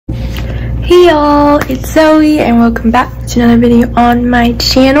Hey y'all, it's Zoe and welcome back to another video on my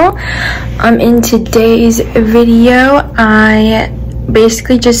channel. In today's video, I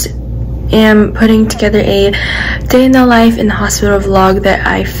basically just am putting together a day in the life in the hospital vlog that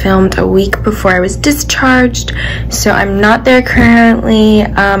I filmed a week before I was discharged. So I'm not there currently.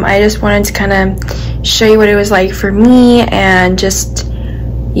 I just wanted to kind of show you what it was like for me and just,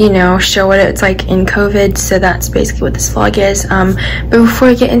 you know, show what it's like in COVID. So that's basically what this vlog is. But before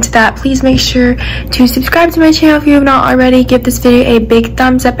I get into that, please make sure to subscribe to my channel if you have not already. Give this video a big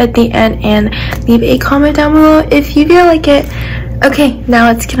thumbs up at the end and leave a comment down below if you feel like it. Okay, now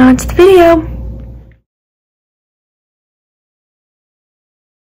let's get on to the video.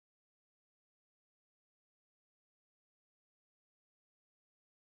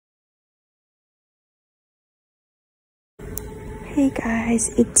 Hey guys,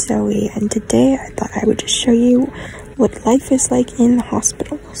 it's Zoe, and today I thought I would just show you what life is like in the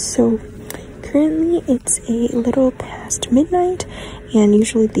hospital. So currently it's a little past midnight, and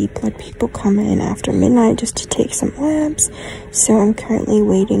usually the blood people come in after midnight just to take some labs. So I'm currently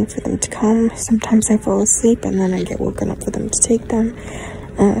waiting for them to come. Sometimes I fall asleep and then I get woken up for them to take them.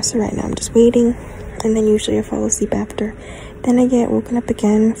 So right now I'm just waiting, and then usually I fall asleep after. Then I get woken up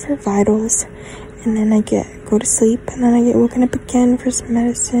again for vitals, and then I go to sleep, and then I get woken up again for some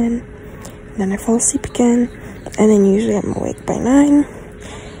medicine, and then I fall asleep again, and then usually I'm awake by 9.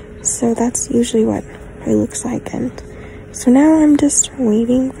 So that's usually what it looks like. And so now I'm just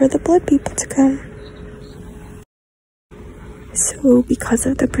waiting for the blood people to come. So because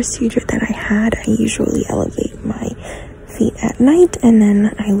of the procedure that I had, I usually elevate my feet at night, and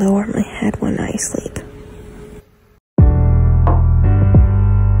then I lower my head when I sleep.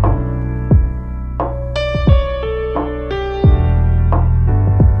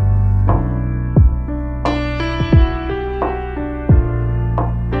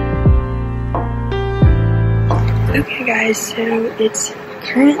 Okay guys, so it's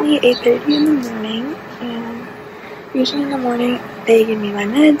currently 8:30 in the morning, and usually in the morning they give me my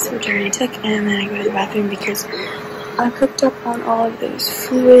meds, which I already took, and then I go to the bathroom because I cooked up on all of those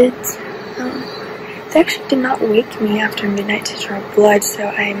fluids. They actually did not wake me after midnight to draw blood, so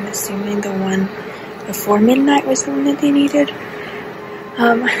I'm assuming the one before midnight was the one that they needed.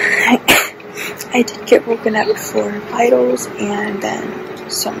 I did get woken up for vitals and then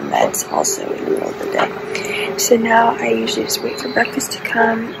some meds also in the middle of the day. So now I usually just wait for breakfast to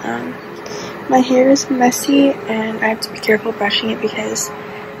come. My hair is messy and I have to be careful brushing it because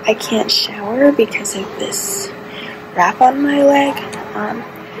I can't shower because of this wrap on my leg.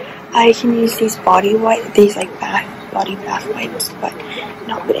 I can use these body bath wipes, but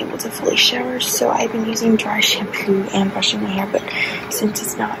not been able to fully shower, so I've been using dry shampoo and brushing my hair, but since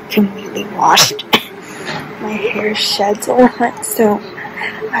it's not completely washed, my hair sheds a lot, so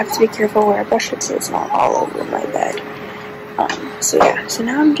I have to be careful where I brush it so it's not all over my bed. So yeah, so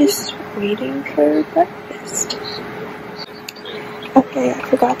now I'm just waiting for breakfast. Okay, I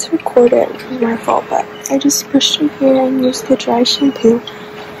forgot to record it, which was my fault, but I just brushed my hair and used the dry shampoo.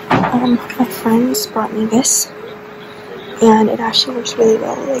 My friends brought me this, and it actually works really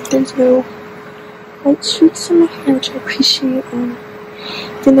well. Like, there's no white shoots in my hair, which I appreciate, and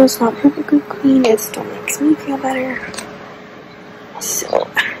even though it's not perfectly clean, it still makes me feel better. So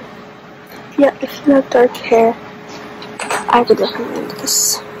yeah, if you have dark hair, I would recommend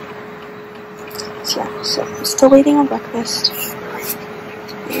this. So yeah, so I'm still waiting on breakfast.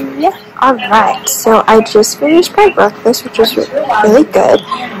 Yeah, alright, so I just finished my breakfast, which was really good.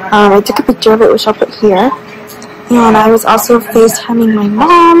 I took a picture of it, which I'll put here. And I was also FaceTiming my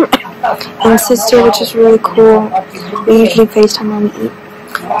mom and sister, which is really cool. We usually FaceTime when we eat.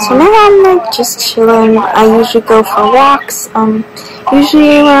 So now I'm like just chilling. I usually go for walks.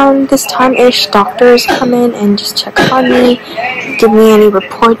 Usually around this time-ish, doctors come in and just check on me, give me any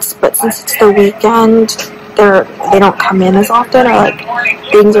reports, but since it's the weekend, they don't come in as often, or like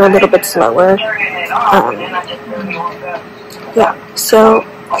things are a little bit slower. Yeah, so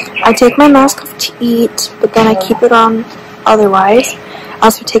I take my mask off to eat, but then I keep it on otherwise. I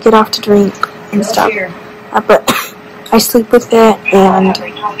also take it off to drink and stuff. But I sleep with it and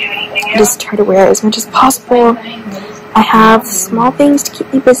just try to wear it as much as possible. I have small things to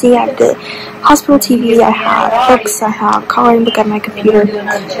keep me busy. I have the hospital TV, I have books, I have coloring book on my computer,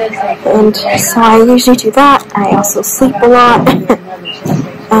 and so I usually do that. I also sleep a lot.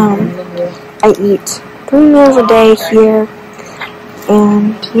 I eat 3 meals a day here,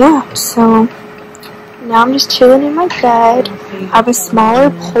 and yeah, so now I'm just chilling in my bed. I have a smaller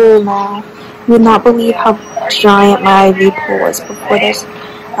pole now. You would not believe how giant my IV pole was before this.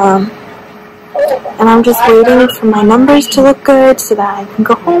 And I'm just waiting for my numbers to look good so that I can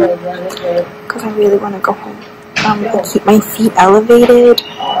go home, because I really want to go home. I keep my feet elevated,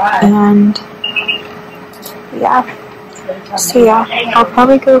 and yeah. So yeah, I'll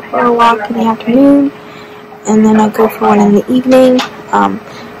probably go for a walk in the afternoon, and then I'll go for one in the evening.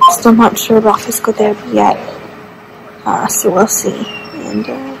 Still not sure about physical therapy yet, so we'll see. And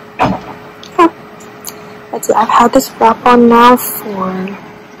yeah, that's it. I've had this wrap on now for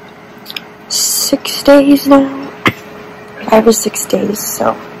 6 days now. 5 or 6 days,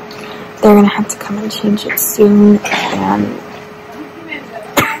 so they're gonna have to come and change it soon. And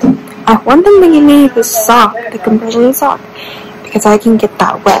I want them to give me the sock, the compression sock, because I can get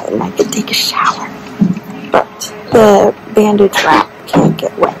that wet and I can take a shower. But the bandage wrap can't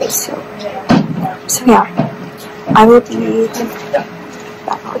get wet, so yeah, I will be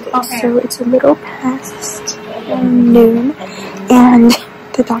back. So it's a little past noon, and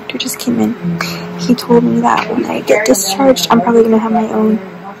the doctor just came in. He told me that when I get discharged, I'm probably gonna have my own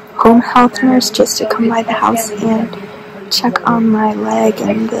home health nurse just to come by the house and check on my leg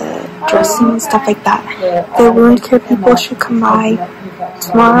and the dressing and stuff like that. The wound care people should come by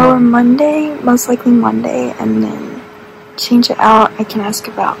tomorrow or Monday, most likely Monday, and then change it out. I can ask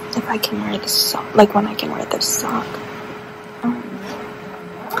about if I can wear the sock, like when I can wear the sock.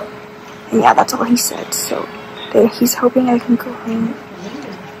 Yeah, that's all he said. So he's hoping I can go home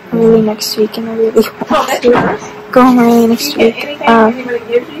early next week, and I really want to go home early next week.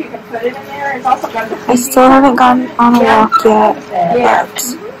 I still haven't gone on a walk yet,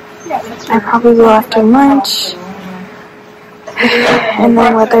 but I probably will after lunch. And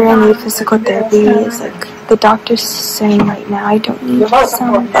then whether I need physical therapy is like the doctor's saying right now I don't need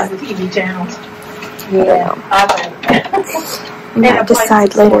some, but you know, I might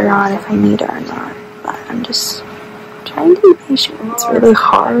decide later on if I need it or not. But I'm just trying to be patient. It's really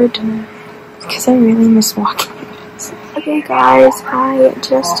hard because I really miss walking. Okay guys, I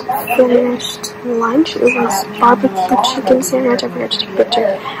just finished lunch. It was barbecue chicken sandwich. I forgot to take a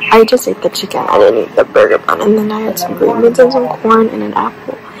picture. I just ate the chicken. I didn't eat the burger bun. And then I had some green beans and some corn and an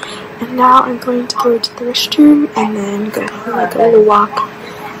apple. And now I'm going to go to the restroom and then go for like a little walk.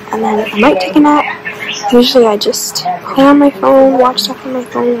 And then I might take a nap. Usually I just play on my phone, watch stuff on my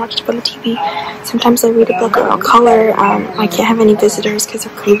phone, watch stuff on the TV. Sometimes I read a book or I'll color. I can't have any visitors because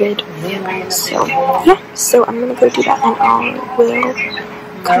of COVID. So yeah, so I'm gonna go do that, and I will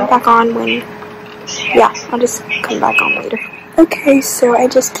come back on when, yeah, I'll just come back on later. Okay, so I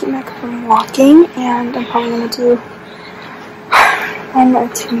just came back from walking, and I'm probably gonna do 1 or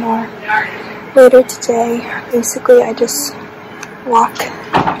 2 more later today. Basically, I just walk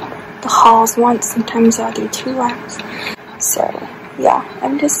the halls once, sometimes I'll do 2 laps. So yeah,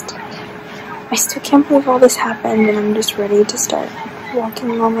 I still can't believe all this happened, and I'm just ready to start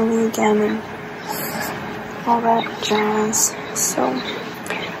walking normally again and all that jazz. So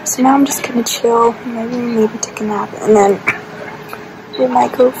now I'm just gonna chill, maybe take a nap, and then we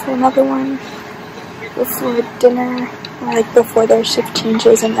might go for another one before dinner, or like before their shift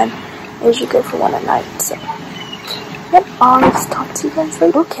changes, and then I usually go for one at night. So yep, I'll just talk to you guys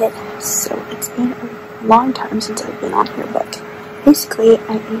later. Okay, so it's been a long time since I've been on here, but basically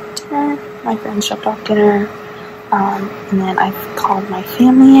I ate dinner, my friends dropped off dinner, and then I called my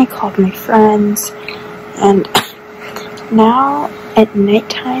family, I called my friends, and now at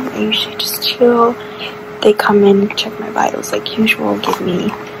nighttime I usually just chill. They come in, check my vitals like usual, give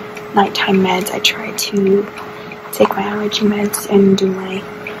me nighttime meds. I try to take my allergy meds and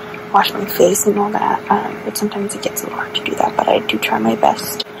wash my face and all that, but sometimes it gets a lot to do that, but I do try my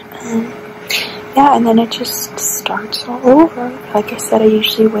best. Yeah, and then it just starts all over. Like I said, I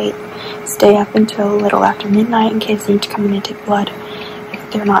usually stay up until a little after midnight in case they need to come in and take blood.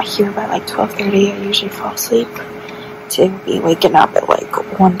 If they're not here by like 12:30, I usually fall asleep to be waking up at like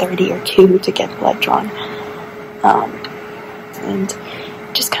 1:30 or 2 to get blood drawn. And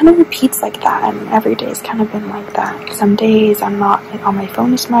it just kind of repeats like that, and every day's kind of been like that. Some days I'm not on my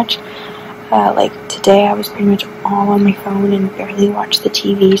phone as much. Like today I was pretty much all on my phone and barely watch the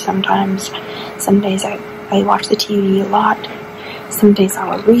TV sometimes. Some days I watch the TV a lot. Some days I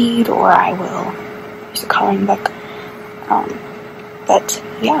will read, or I will use a coloring book. But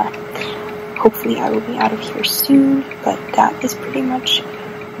yeah, hopefully I will be out of here soon, but that is pretty much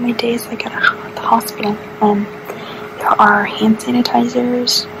my days like at the hospital. There are hand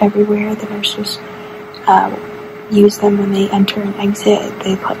sanitizers everywhere. The nurses use them when they enter and exit.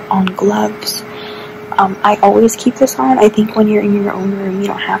 They put on gloves. I always keep this on. I think when you're in your own room you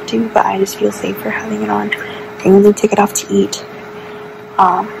don't have to, but I just feel safer having it on. I only take it off to eat,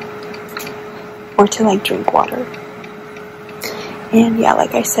 or to like drink water. And yeah,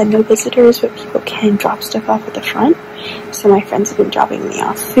 like I said, no visitors, but people can drop stuff off at the front. So my friends have been dropping me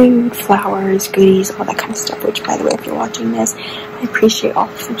off food, flowers, goodies, all that kind of stuff, which, by the way, if you're watching this, I appreciate all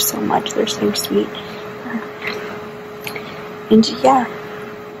of them so much. They're so sweet. And yeah,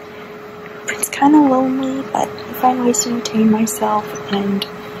 it's kind of lonely, but I find ways to entertain myself, and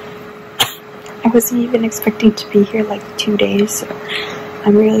I wasn't even expecting to be here like 2 days, so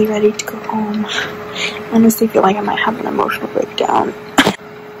I'm really ready to go home. I honestly feel like I might have an emotional breakdown.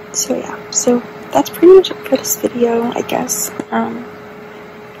 So yeah, so that's pretty much it for this video, I guess.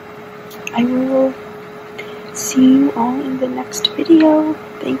 I will see you all in the next video.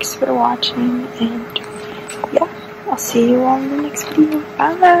 Thanks for watching, and yeah, I'll see you all in the next video.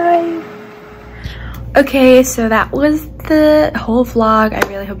 Bye! Okay, so that was the whole vlog. I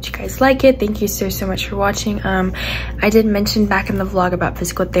really hope you guys like it. Thank you so much for watching. I did mention back in the vlog about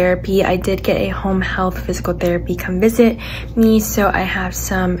physical therapy. I did get a home health physical therapy come visit me, so I have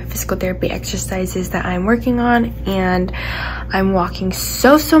some physical therapy exercises that I'm working on, and I'm walking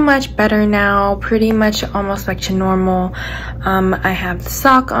so much better now, pretty much almost back to normal. I have the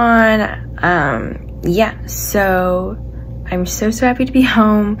sock on. Yeah, so I'm so happy to be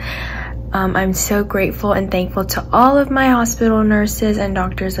home. I'm so grateful and thankful to all of my hospital nurses and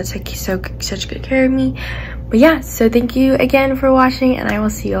doctors that took such good care of me. But yeah, so thank you again for watching, and I will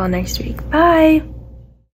see you all next week. Bye!